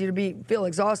causes you to feel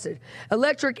exhausted.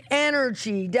 Electric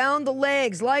energy down the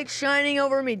legs, light shining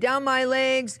over me, down my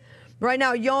legs. Right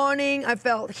now, yawning. I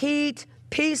felt heat,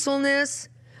 peacefulness.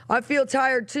 I feel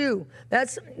tired too.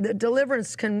 The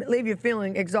deliverance can leave you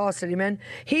feeling exhausted, amen.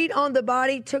 Heat on the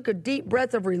body, took a deep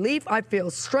breath of relief. I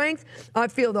feel strength. I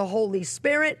feel the Holy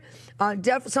Spirit.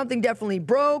 Something definitely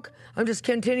broke. I'm just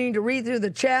continuing to read through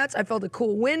the chats. I felt a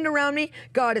cool wind around me.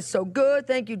 God is so good.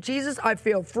 Thank you, Jesus. I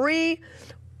feel free.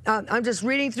 I'm just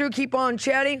reading through, keep on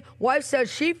chatting. Wife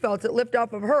says she felt it lift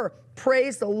off of her.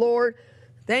 Praise the Lord.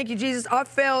 Thank you, Jesus. I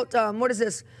felt, what is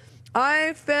this?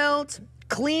 I felt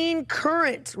clean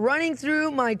current running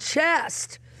through my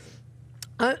chest.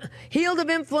 Healed of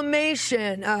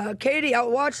inflammation. Katie, I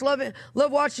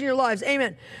love watching your lives.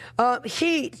 Amen.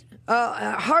 Heat,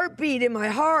 heartbeat in my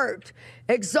heart.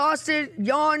 Exhausted,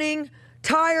 yawning,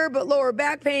 tired, but lower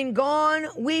back pain gone.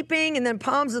 Weeping, and then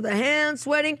palms of the hands,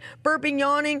 sweating, burping,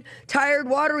 yawning, tired,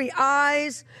 watery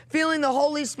eyes, feeling the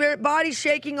Holy Spirit, body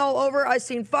shaking all over. I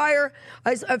seen fire.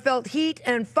 I felt heat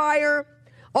and fire.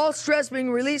 All stress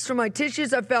being released from my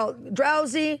tissues. I felt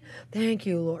drowsy. Thank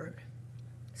you, Lord.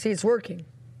 See, it's working.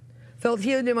 Felt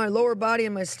healed in my lower body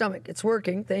and my stomach. It's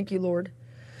working. Thank you, Lord.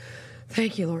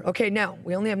 Thank you, Lord. Okay, now,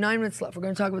 we only have 9 minutes left. We're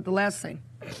going to talk about the last thing.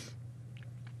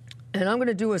 And I'm going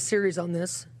to do a series on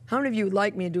this. How many of you would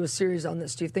like me to do a series on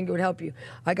this? Do you think it would help you?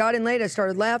 I got in late. I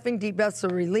started laughing. Deep breaths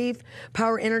of relief.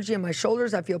 Power, energy in my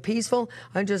shoulders. I feel peaceful.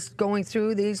 I'm just going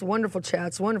through these wonderful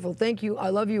chats. Wonderful. Thank you. I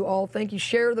love you all. Thank you.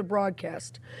 Share the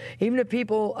broadcast. Even if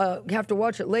people have to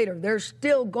watch it later, they're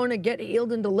still going to get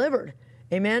healed and delivered.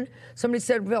 Amen. Somebody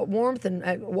said felt warmth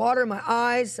and water in my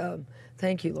eyes.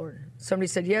 Thank you, Lord. Somebody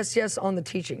said yes, yes on the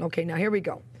teaching. Okay, now here we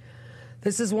go.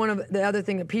 This is one of the other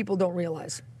thing that people don't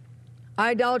realize.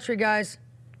 Idolatry, guys.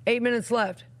 8 minutes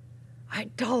left.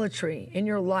 Idolatry in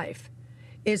your life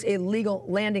is a legal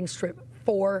landing strip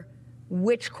for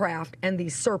witchcraft and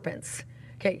these serpents.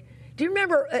 Okay. Do you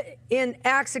remember in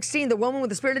Acts 16, the woman with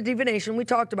the spirit of divination? We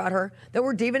talked about her. The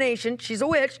word divination. She's a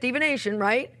witch. Divination,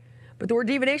 right? But the word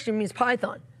divination means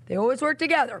python. They always work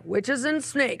together. Witches and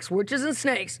snakes. Witches and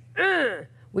snakes.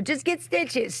 Witches get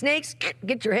stitches. Snakes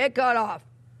get your head cut off.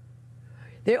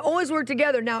 They always work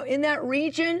together. Now, in that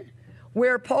region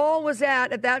where Paul was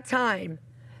at that time,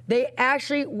 they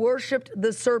actually worshiped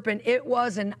the serpent. It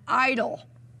was an idol.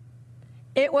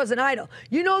 It was an idol.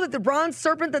 You know that the bronze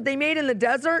serpent that they made in the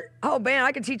desert? Oh, man,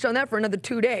 I could teach on that for another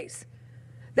 2 days.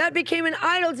 That became an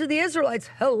idol to the Israelites.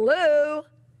 Hello.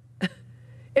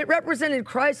 It represented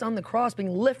Christ on the cross,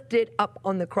 being lifted up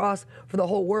on the cross for the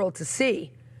whole world to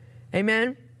see.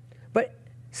 Amen? But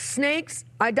snakes,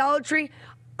 idolatry,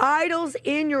 idols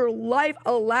in your life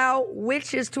allow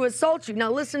witches to assault you.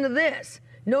 Now listen to this.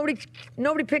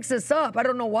 Nobody picks this up. I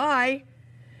don't know why.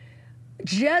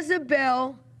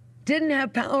 Jezebel didn't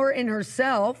have power in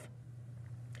herself.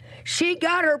 She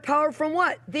got her power from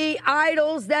what? The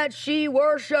idols that she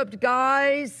worshiped,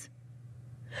 guys.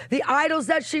 The idols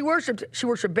that she worshiped. She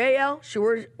worshiped Baal. She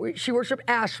worshiped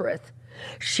Ashereth.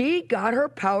 She got her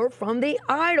power from the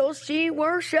idols she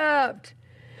worshiped.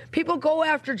 People go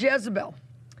after Jezebel.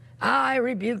 I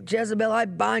rebuke Jezebel. I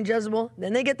bind Jezebel.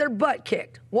 Then they get their butt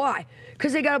kicked. Why?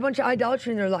 Because they got a bunch of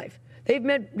idolatry in their life. They've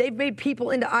made people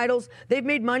into idols. They've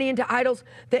made money into idols.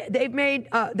 They've made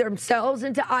themselves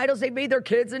into idols. They've made their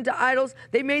kids into idols.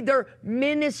 They made their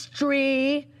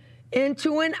ministry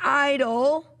into an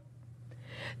idol.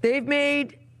 They've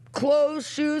made clothes,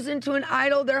 shoes into an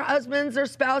idol. Their husbands, their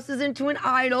spouses into an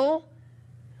idol.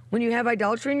 When you have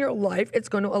idolatry in your life, it's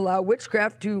going to allow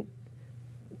witchcraft to,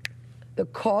 the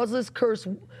causeless curse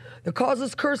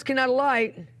cannot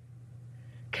alight.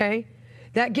 Okay?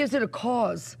 That gives it a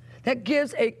cause. That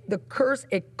gives the curse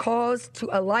a cause to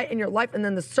alight in your life, and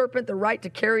then the serpent the right to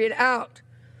carry it out.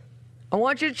 I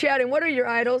want you to chat in. What are your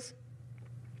idols?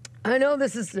 I know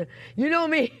this is, you know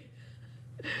me.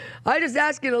 I just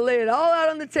ask you to lay it all out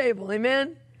on the table.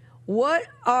 Amen? What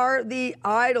are the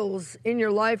idols in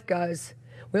your life, guys?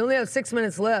 We only have 6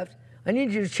 minutes left. I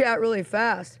need you to chat really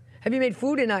fast. Have you made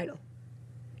food an idol?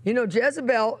 You know,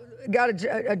 Jezebel got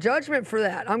a judgment for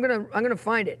that. I'm gonna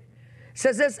find it. It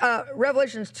says this,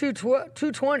 Revelations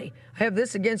 2:20. I have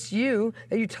this against you,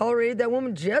 that you tolerated that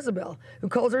woman Jezebel, who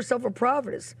calls herself a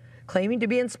prophetess, claiming to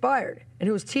be inspired, and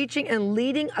who is teaching and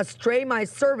leading astray my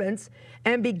servants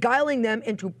and beguiling them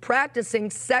into practicing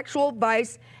sexual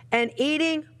vice and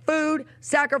eating food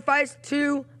sacrificed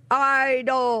to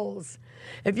idols.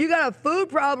 If you got a food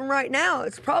problem right now,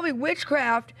 it's probably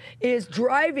witchcraft is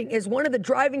one of the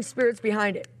driving spirits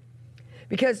behind it.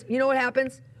 Because you know what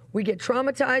happens? We get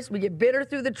traumatized, we get bitter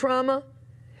through the trauma,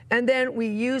 and then we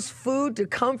use food to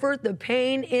comfort the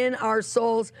pain in our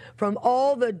souls from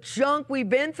all the junk we've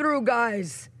been through,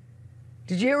 guys.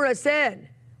 Did you hear what I said?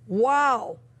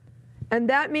 Wow. And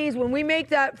that means when we make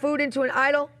that food into an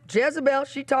idol, Jezebel,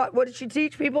 what did she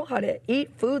teach people? How to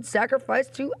eat food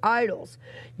sacrificed to idols.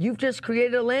 You've just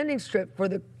created a landing strip for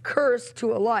the curse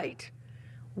to alight.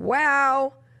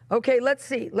 Wow. Okay, let's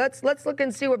see. Let's look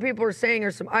and see what people are saying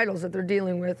are some idols that they're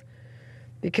dealing with.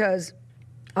 Because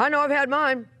I know I've had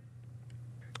mine.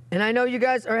 And I know you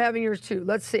guys are having yours too.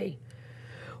 Let's see.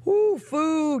 Ooh,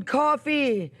 food,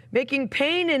 coffee, making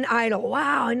pain an idol.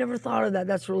 Wow, I never thought of that.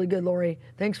 That's really good, Lori.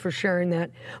 Thanks for sharing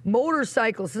that.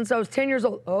 Motorcycles, since I was 10 years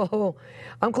old. Oh,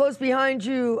 I'm close behind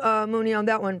you, Mooney, on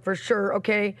that one for sure,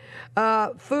 okay.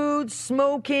 Food,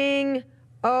 smoking.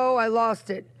 Oh, I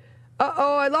lost it.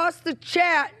 Uh-oh, I lost the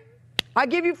chat. I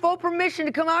give you full permission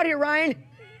to come out here, Ryan,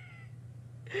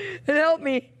 and help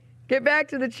me get back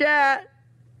to the chat.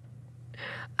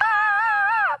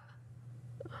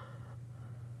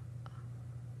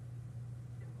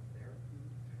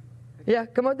 Yeah,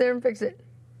 come up there and fix it.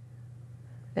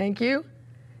 Thank you.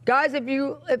 Guys,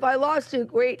 if I lost you,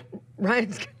 wait,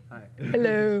 Ryan's, hi.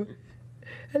 Hello.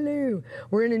 Hello.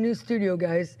 We're in a new studio,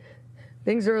 guys.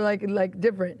 Things are like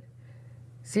different.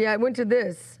 See, I went to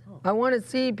this. I want to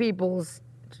see people's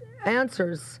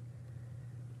answers.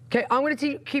 Okay, I'm going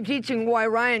to keep teaching why,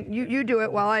 Ryan, you do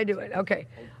it while I do it. Okay.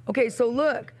 Okay, so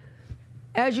look,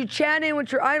 as you chat in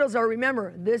what your idols are,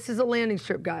 remember, this is a landing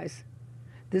strip, guys.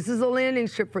 This is a landing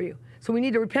strip for you. So we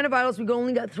need to repent of idols. We've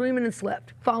only got 3 minutes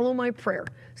left. Follow my prayer.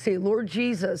 Say, Lord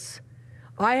Jesus,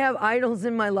 I have idols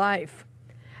in my life,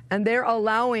 and they're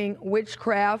allowing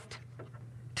witchcraft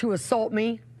to assault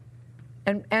me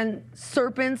and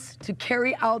serpents to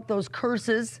carry out those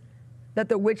curses that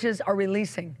the witches are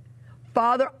releasing.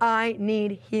 Father, I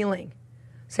need healing.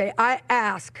 Say, I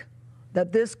ask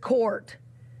that this court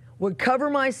would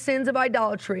cover my sins of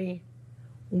idolatry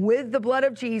with the blood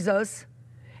of Jesus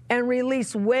and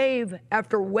release wave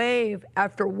after wave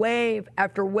after wave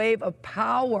after wave of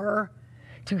power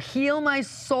to heal my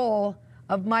soul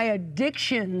of my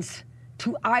addictions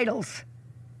to idols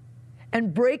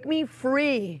and break me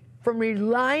free from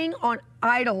relying on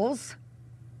idols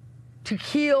to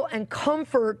heal and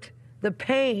comfort the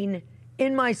pain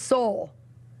in my soul.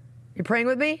 You praying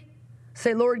with me?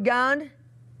 Say, Lord God,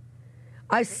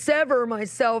 I sever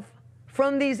myself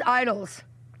from these idols.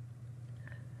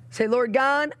 Say, Lord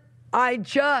God, I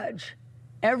judge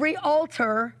every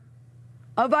altar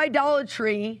of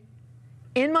idolatry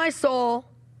in my soul,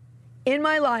 in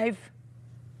my life,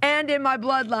 and in my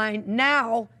bloodline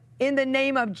now in the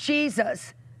name of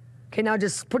Jesus. Okay, now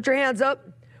just put your hands up.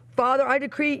 Father, I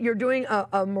decree you're doing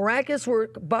a miraculous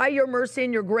work by your mercy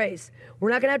and your grace. We're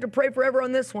not going to have to pray forever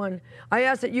on this one. I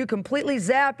ask that you completely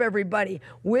zap everybody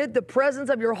with the presence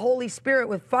of your Holy Spirit,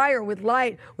 with fire, with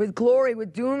light, with glory,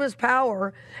 with dunamis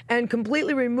power, and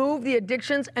completely remove the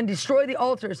addictions and destroy the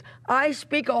altars. I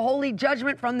speak a holy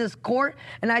judgment from this court,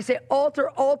 and I say, altar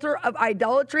of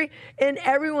idolatry in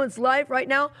everyone's life right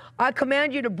now. I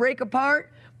command you to break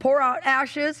apart, pour out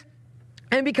ashes,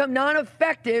 and become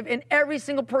non-effective in every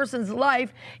single person's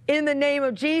life in the name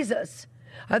of Jesus.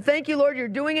 I thank you, Lord, you're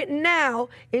doing it now.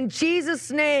 In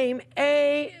Jesus' name,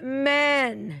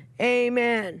 amen.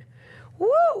 Amen.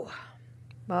 Woo!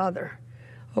 Father.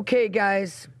 Okay,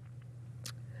 guys.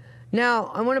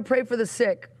 Now, I want to pray for the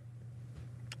sick.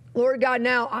 Lord God,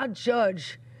 now I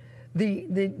judge the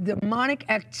demonic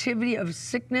activity of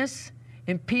sickness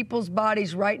in people's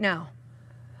bodies right now.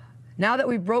 Now that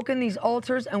we've broken these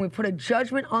altars and we put a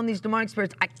judgment on these demonic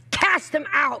spirits, I cast them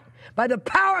out by the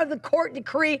power of the court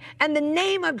decree and the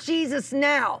name of Jesus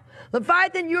now.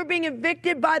 Leviathan, you're being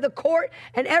evicted by the court,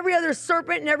 and every other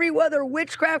serpent and every other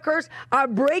witchcraft curse, I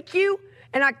break you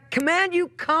and I command you,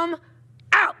 come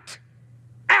out.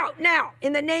 Out now,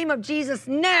 in the name of Jesus,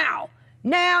 now.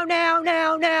 Now, now,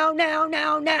 now, now, now,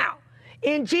 now, now.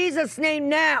 In Jesus' name,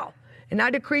 now. And I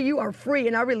decree you are free,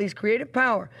 and I release creative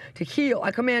power to heal.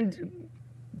 I command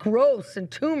growths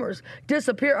and tumors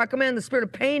disappear. I command the spirit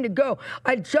of pain to go.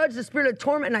 I judge the spirit of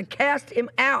torment, and I cast him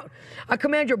out. I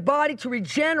command your body to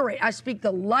regenerate. I speak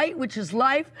the light, which is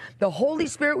life, the Holy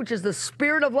Spirit, which is the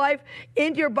spirit of life,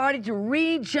 into your body to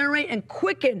regenerate and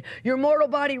quicken your mortal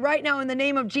body right now in the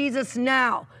name of Jesus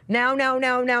now. Now, now,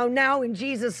 now, now, now, in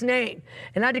Jesus' name.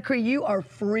 And I decree you are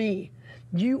free.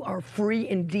 You are free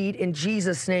indeed in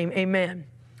Jesus' name. Amen.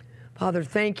 Father,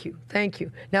 thank you. Thank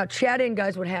you. Now, chat in,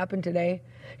 guys, what happened today.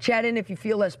 Chat in if you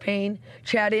feel less pain.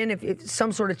 Chat in if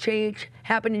some sort of change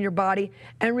happened in your body.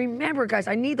 And remember, guys,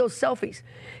 I need those selfies.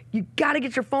 You got to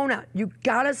get your phone out. You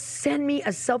got to send me a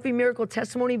selfie miracle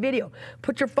testimony video.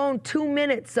 Put your phone 2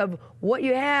 minutes of what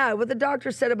you had, what the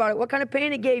doctor said about it, what kind of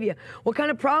pain it gave you, what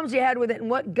kind of problems you had with it, and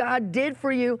what God did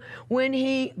for you when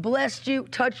he blessed you,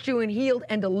 touched you, and healed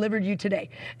and delivered you today.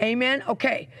 Amen?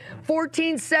 Okay,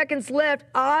 14 seconds left.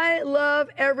 I love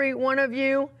every one of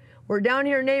you. We're down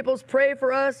here in Naples. Pray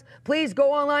for us. Please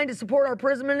go online to support our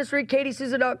prison ministry,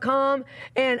 katiesouza.com.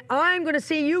 And I'm going to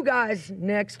see you guys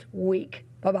next week.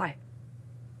 Bye-bye.